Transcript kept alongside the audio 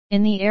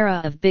In the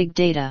era of big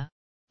data,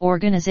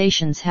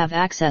 organizations have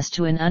access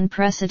to an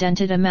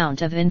unprecedented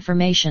amount of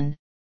information,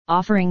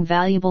 offering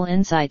valuable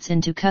insights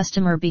into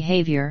customer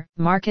behavior,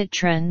 market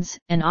trends,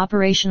 and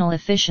operational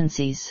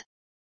efficiencies.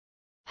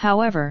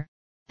 However,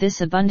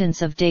 this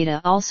abundance of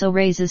data also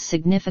raises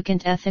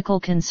significant ethical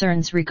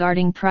concerns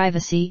regarding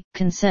privacy,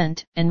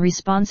 consent, and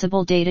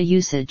responsible data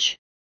usage.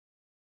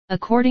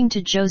 According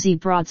to Josie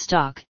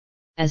Broadstock,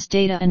 as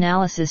data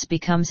analysis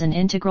becomes an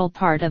integral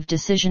part of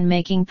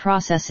decision-making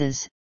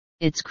processes,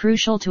 it's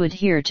crucial to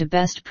adhere to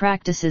best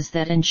practices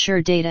that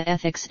ensure data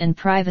ethics and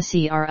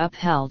privacy are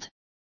upheld.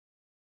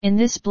 In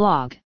this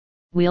blog,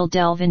 we'll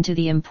delve into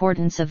the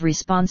importance of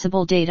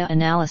responsible data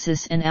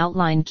analysis and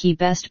outline key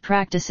best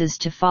practices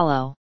to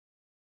follow.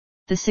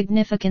 The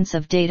significance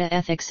of data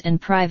ethics and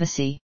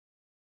privacy.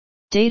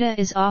 Data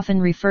is often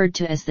referred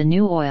to as the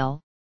new oil,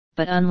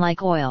 but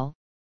unlike oil,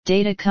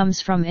 data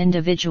comes from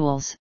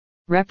individuals,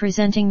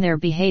 representing their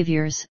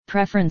behaviors,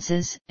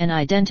 preferences, and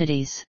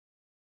identities.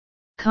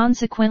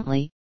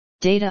 Consequently,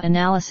 data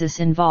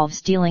analysis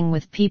involves dealing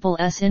with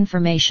people's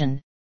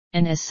information,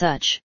 and as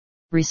such,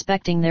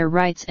 respecting their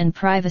rights and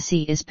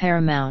privacy is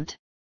paramount.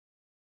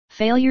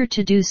 Failure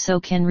to do so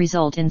can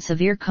result in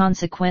severe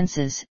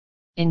consequences,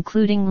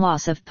 including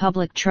loss of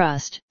public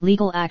trust,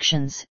 legal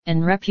actions,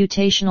 and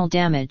reputational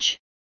damage.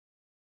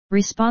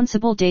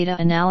 Responsible data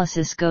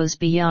analysis goes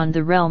beyond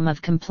the realm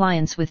of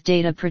compliance with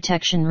data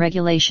protection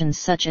regulations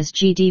such as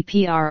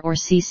GDPR or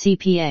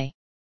CCPA.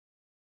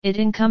 It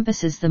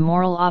encompasses the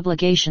moral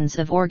obligations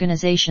of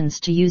organizations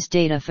to use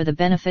data for the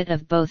benefit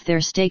of both their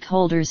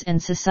stakeholders and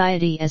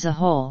society as a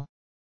whole.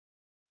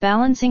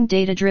 Balancing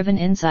data-driven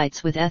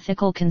insights with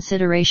ethical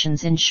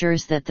considerations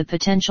ensures that the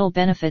potential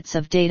benefits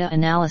of data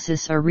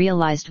analysis are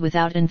realized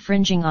without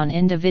infringing on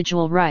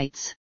individual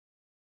rights.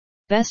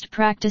 Best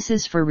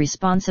practices for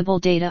responsible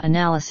data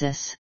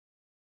analysis.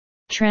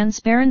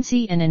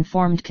 Transparency and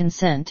informed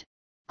consent.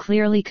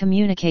 Clearly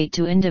communicate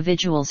to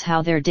individuals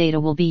how their data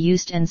will be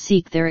used and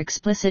seek their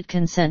explicit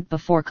consent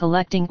before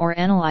collecting or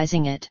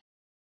analyzing it.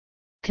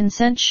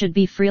 Consent should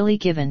be freely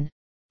given,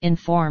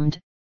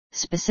 informed,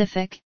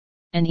 specific,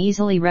 and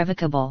easily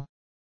revocable.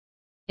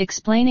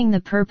 Explaining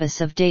the purpose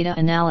of data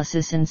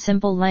analysis in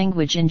simple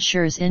language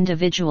ensures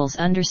individuals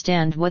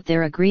understand what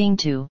they're agreeing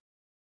to.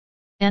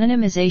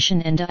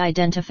 Anonymization and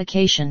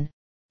de-identification.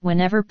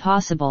 Whenever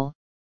possible,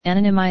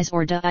 anonymize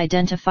or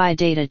de-identify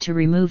data to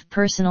remove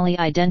personally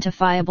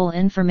identifiable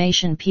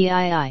information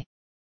 (PII).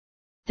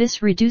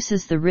 This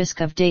reduces the risk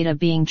of data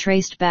being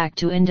traced back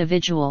to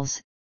individuals,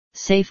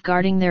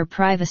 safeguarding their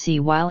privacy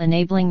while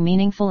enabling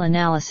meaningful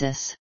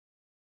analysis.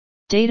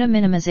 Data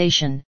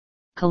minimization.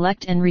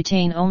 Collect and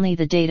retain only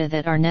the data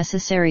that are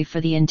necessary for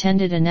the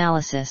intended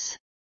analysis.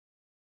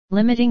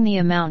 Limiting the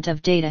amount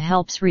of data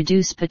helps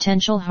reduce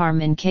potential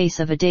harm in case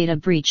of a data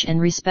breach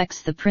and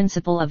respects the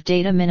principle of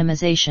data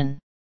minimization.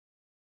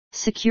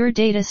 Secure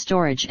data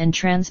storage and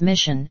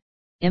transmission.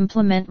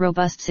 Implement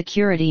robust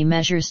security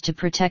measures to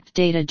protect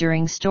data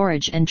during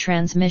storage and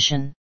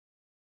transmission.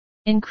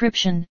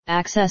 Encryption,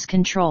 access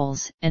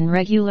controls, and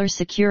regular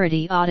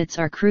security audits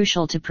are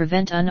crucial to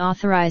prevent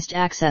unauthorized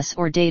access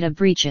or data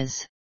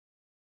breaches.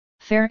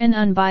 Fair and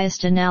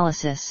unbiased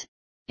analysis.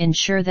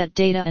 Ensure that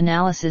data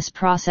analysis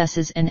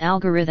processes and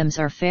algorithms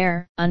are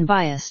fair,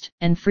 unbiased,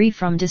 and free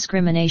from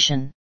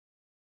discrimination.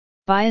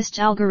 Biased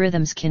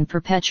algorithms can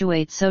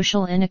perpetuate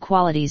social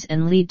inequalities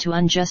and lead to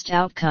unjust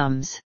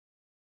outcomes.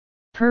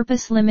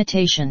 Purpose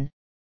limitation.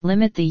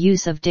 Limit the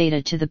use of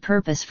data to the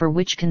purpose for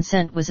which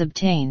consent was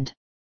obtained.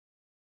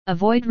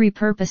 Avoid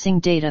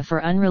repurposing data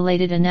for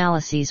unrelated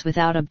analyses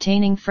without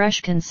obtaining fresh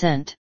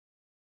consent.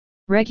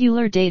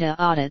 Regular data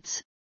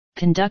audits.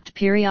 Conduct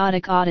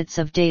periodic audits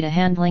of data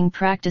handling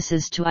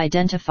practices to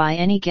identify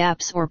any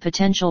gaps or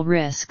potential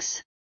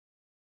risks.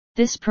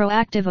 This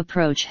proactive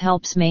approach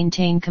helps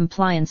maintain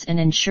compliance and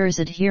ensures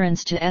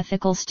adherence to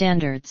ethical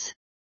standards.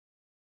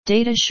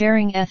 Data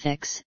sharing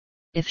ethics.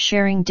 If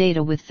sharing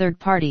data with third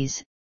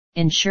parties,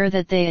 ensure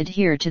that they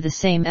adhere to the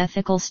same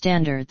ethical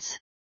standards.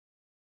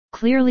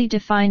 Clearly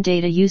define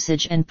data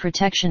usage and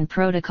protection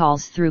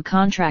protocols through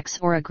contracts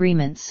or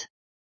agreements.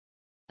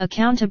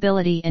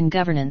 Accountability and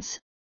governance.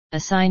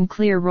 Assign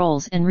clear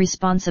roles and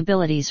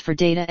responsibilities for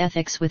data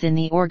ethics within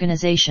the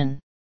organization.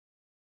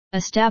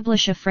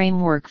 Establish a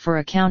framework for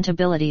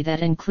accountability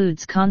that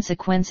includes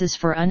consequences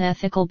for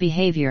unethical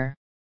behavior.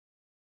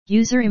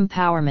 User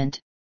empowerment.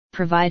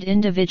 Provide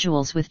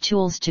individuals with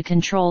tools to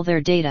control their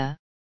data,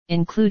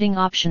 including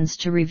options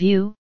to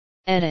review,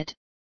 edit,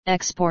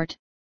 export,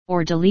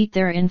 or delete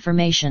their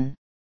information.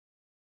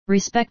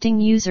 Respecting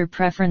user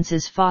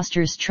preferences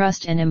fosters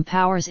trust and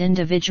empowers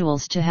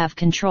individuals to have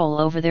control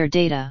over their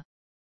data.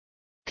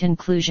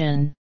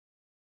 Conclusion.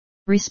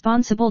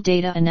 Responsible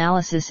data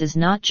analysis is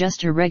not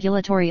just a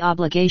regulatory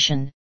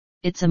obligation,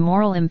 it's a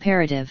moral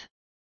imperative.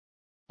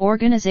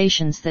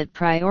 Organizations that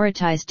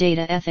prioritize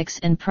data ethics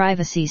and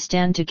privacy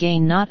stand to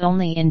gain not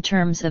only in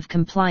terms of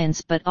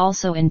compliance but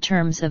also in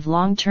terms of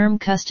long-term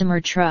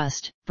customer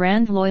trust,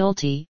 brand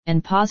loyalty,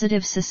 and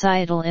positive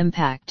societal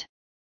impact.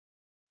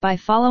 By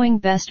following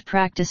best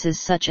practices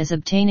such as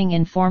obtaining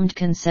informed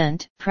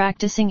consent,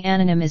 practicing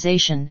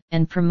anonymization,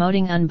 and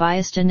promoting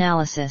unbiased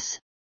analysis,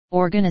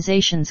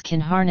 organizations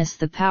can harness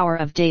the power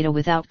of data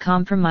without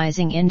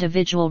compromising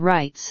individual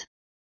rights.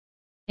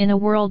 In a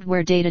world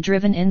where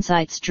data-driven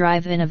insights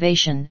drive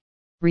innovation,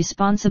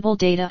 responsible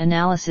data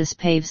analysis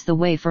paves the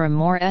way for a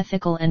more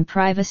ethical and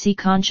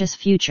privacy-conscious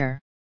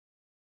future.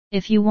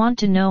 If you want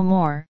to know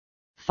more,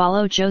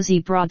 follow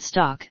Josie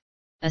Broadstock,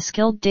 a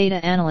skilled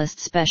data analyst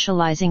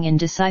specializing in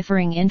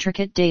deciphering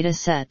intricate data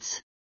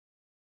sets.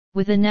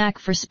 With a knack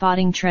for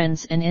spotting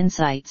trends and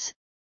insights,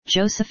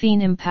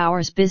 Josephine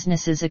empowers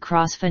businesses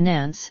across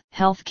finance,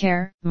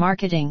 healthcare,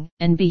 marketing,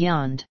 and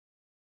beyond.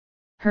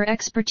 Her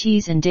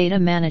expertise in data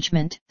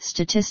management,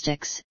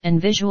 statistics, and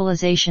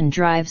visualization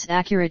drives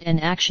accurate and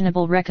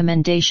actionable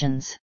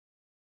recommendations.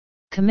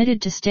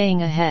 Committed to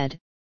staying ahead,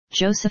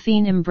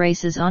 Josephine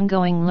embraces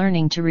ongoing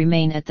learning to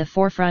remain at the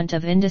forefront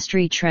of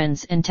industry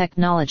trends and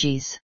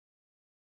technologies.